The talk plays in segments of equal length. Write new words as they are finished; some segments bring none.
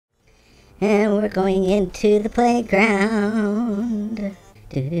And we're going into the playground.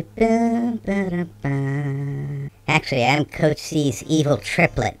 Actually, I'm Coach C's evil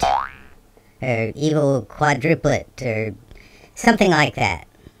triplet. Or evil quadruplet, or something like that.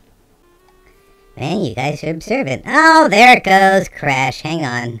 Man, you guys are observant. Oh, there it goes. Crash. Hang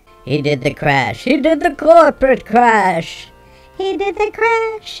on. He did the crash. He did the corporate crash. He did the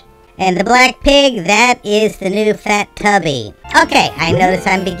crash. And the black pig, that is the new fat tubby. Okay, I notice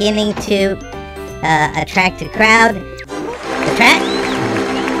I'm beginning to attract a crowd. Attract?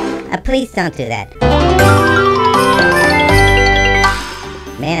 Please don't do that.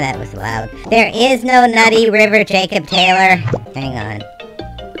 Man, that was loud. There is no Nutty River Jacob Taylor. Hang on.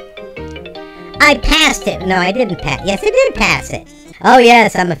 I passed it. No, I didn't pass. Yes, I did pass it. Oh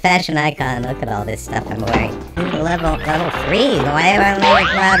yes, I'm a fashion icon. Look at all this stuff I'm wearing. Level 3. Why am I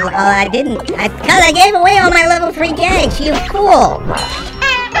like level? Oh, I didn't. Because I gave away all my level 3 gags. You fool.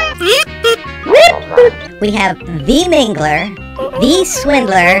 We have the Mingler, the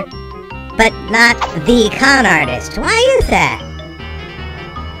Swindler, but not the Con Artist. Why is that?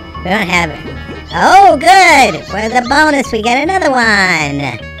 We don't have it. Oh, good. For the bonus, we get another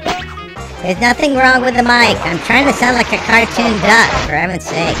one. There's nothing wrong with the mic. I'm trying to sound like a cartoon duck, for heaven's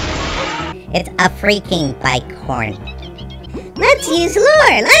sake. It's a freaking bike horn. Let's use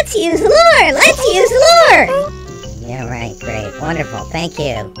lure! Let's use lure! Let's use lure! Yeah, right, great. Wonderful, thank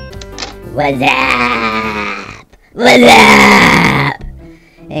you. What's up? What's up?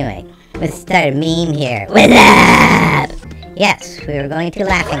 Anyway, let's start a meme here. What's up? Yes, we were going to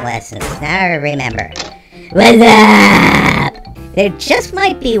laughing lessons. Now I remember. What's up? There just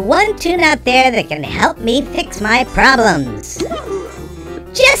might be one tune out there that can help me fix my problems.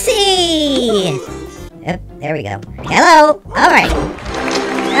 Jesse! Oh, there we go. Hello! Alright.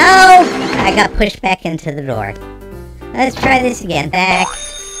 No! I got pushed back into the door. Let's try this again. Back.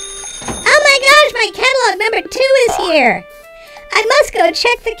 Oh my gosh, my catalog number 2 is here! I must go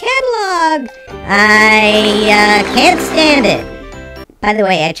check the catalog! I can't stand it. By the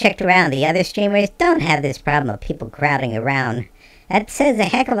way, I checked around. The other streamers don't have this problem of people crowding around. That says a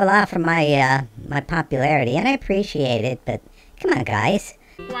heck of a lot for my my popularity, and I appreciate it, but come on, guys.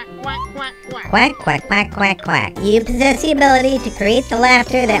 Quack, quack, quack, quack. Quack, quack, quack, quack, quack. You possess the ability to create the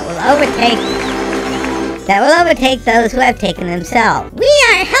laughter that will overtake those who have taken themselves. We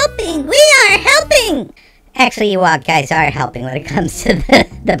are helping! We are helping! Actually, you all guys are helping when it comes to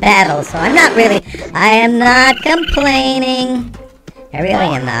the battle, so I am not complaining. I really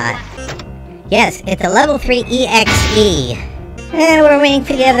am not. Yes, it's a level 3 EXE. And we're waiting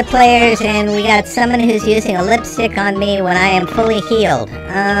for the other players, and we got someone who's using a lipstick on me when I am fully healed.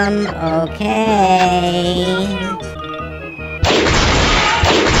 Okay.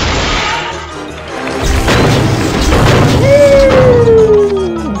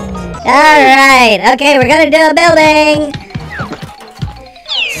 Alright, okay, we're gonna do a building!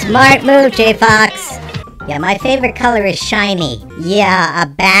 Smart move, J-Fox. Yeah, my favorite color is shiny. Yeah, a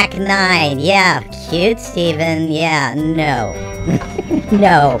back 9. Yeah, cute, Steven. Yeah, no.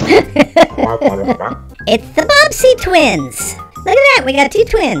 No. It's the Bobsy twins. Look at that, we got 2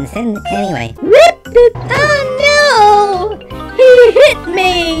 twins. And anyway. Oh no! He hit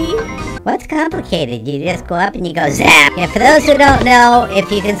me! What's complicated? You just go up and you go zap. Yeah, for those who don't know,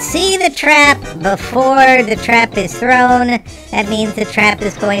 if you can see the trap before the trap is thrown, that means the trap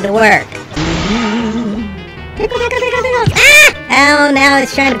is going to work. Ah! Oh, now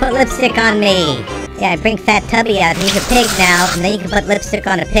it's trying to put lipstick on me. Yeah, I bring Fat Tubby out. He's a pig now, and then you can put lipstick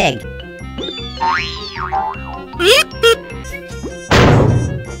on a pig.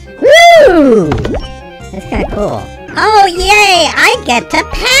 Woo! That's kind of cool. Oh, yay! I get to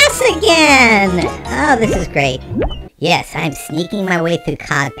pass again! Oh, this is great. Yes, I'm sneaking my way through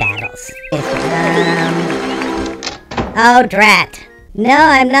cog battles. Oh, drat. No,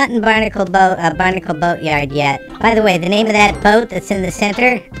 I'm not in Barnacle Boatyard yet. By the way, the name of that boat that's in the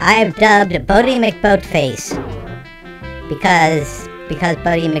center, I've dubbed Boaty McBoatface. Because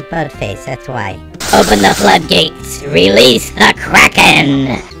Boaty McBoatface, that's why. Open the floodgates! Release the Kraken!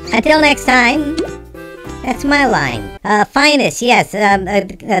 Until next time, that's my line. Finest, yes,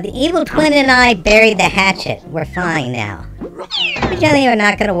 the evil twin and I buried the hatchet. We're fine now. We generally are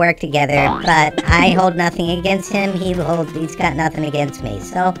not gonna work together, but I hold nothing against him, he's got nothing against me,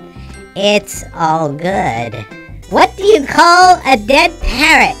 so it's all good. What do you call a dead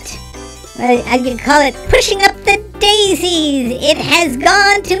parrot? You call it pushing up the daisies. It has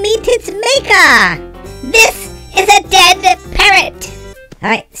gone to meet its maker. This is a dead parrot.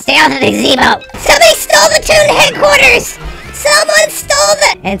 Alright, stay out of the gazebo. Somebody stole the Toon headquarters! Someone stole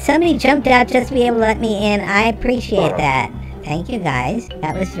the— And somebody jumped out just to be able to let me in. I appreciate that. Thank you, guys.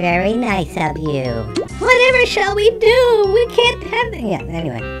 That was very nice of you. Whatever shall we do? We can't have it. Yeah,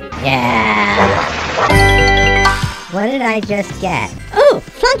 anyway. Yeah. What did I just get? Oh,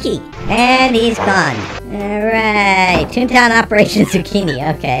 Flunky! And he's gone. Alright. Toontown Operation Zucchini.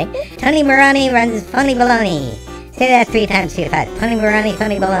 Okay. Tony Moroni runs Phony Baloney. Say that 3 times too fast. Tony Moroni,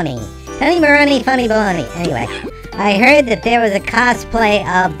 Phony Baloney. Tony Moroni, Phony Baloney. Anyway. I heard that there was a cosplay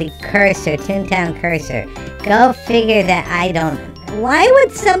of the cursor, Toontown cursor. Go figure that I don't... Why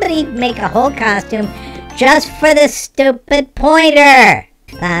would somebody make a whole costume just for the stupid pointer?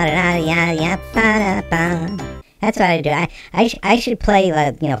 That's what I do. I should play,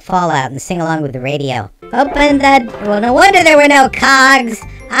 Fallout and sing along with the radio. Open the... Well, no wonder there were no cogs.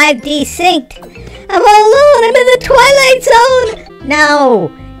 I've desynced. I'm all alone. I'm in the Twilight Zone. No,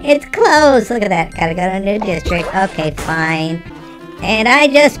 it's closed. Look at that. Gotta go to a new district. Okay, fine. And I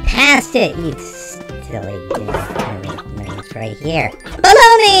just passed it. You silly it's right here.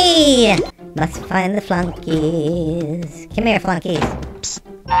 Baloney! Must find the flunkies. Come here, flunkies.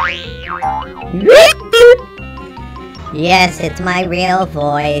 Yes, it's my real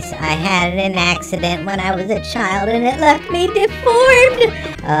voice. I had an accident when I was a child and it left me deformed.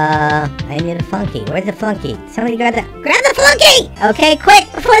 I need a flunky. Where's the flunky? Somebody grab the flunky! Okay,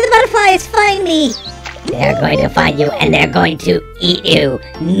 quick, before the butterflies find me. They're going to find you and they're going to eat you.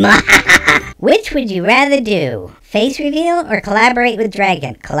 Which would you rather do? Face reveal or collaborate with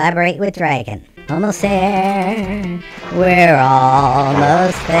dragon? Collaborate with dragon. Almost there. We're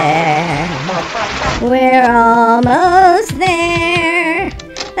almost there. We're almost there.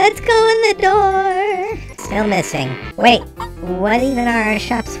 Let's go in the door. Still missing. Wait, what even are our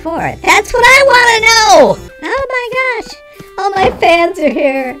shops for? That's what I want to know! Oh my gosh. All my fans are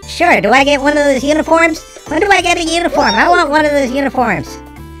here. Sure, do I get one of those uniforms? When do I get a uniform? I want one of those uniforms.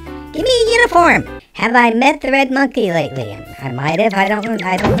 Give me a uniform. Have I met the red monkey lately? I might have. I don't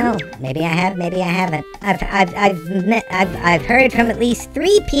know. Maybe I have. Maybe I haven't. I've heard from at least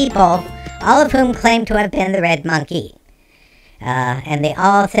 3 people, all of whom claim to have been the red monkey. And they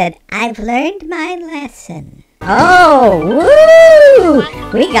all said, "I've learned my lesson." Oh, woo!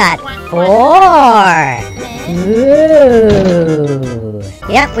 We got 4. Woo!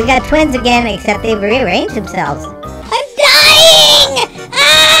 Yep, we got twins again, except they've rearranged themselves. I'm dying!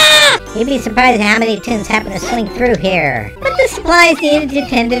 Ah! You'd be surprised at how many tunes happen to swing through here. But the supplies needed to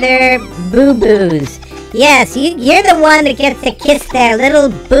tend to their boo-boos. Yes, you're the one that gets to kiss their little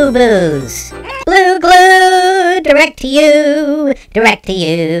boo-boos. Blue glue, direct to you, direct to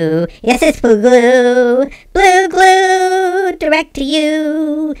you. Yes, it's blue glue. Blue glue, direct to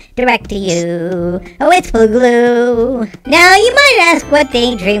you, direct to you. Oh, it's blue glue. Now, you might ask what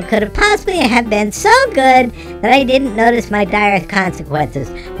daydream could have possibly have been so good that I didn't notice my dire consequences.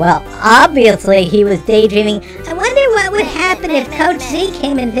 Well, obviously he was daydreaming. I wonder what would happen if Coach Z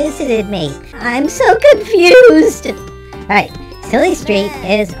came and visited me. I'm so confused. Right. Silly Street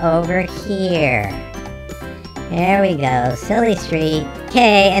is over here. There we go, Silly Street.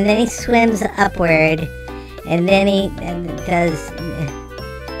 Okay, and then he swims upward. And then he does...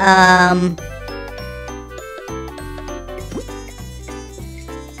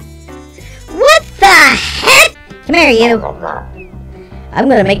 What the heck? Come here, you. I'm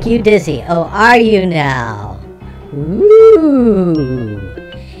gonna make you dizzy. Oh, are you now? Ooh.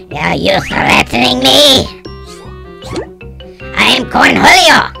 Are you threatening me? I am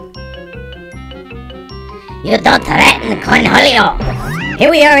Cornholio! You don't threaten Cornholio! Here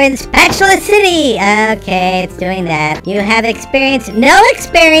we are in Spatula City! Okay, it's doing that. You have no experience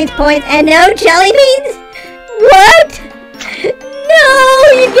points and no jelly beans? What?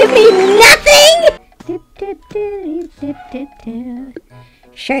 No! You give me nothing?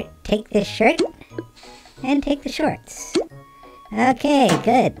 Shirt. Take this shirt. And take the shorts. Okay,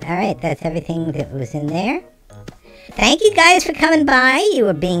 good. Alright, that's everything that was in there. Thank you guys for coming by. You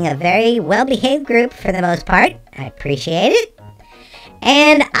were being a very well-behaved group for the most part. I appreciate it.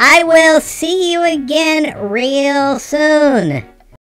 And I will see you again real soon.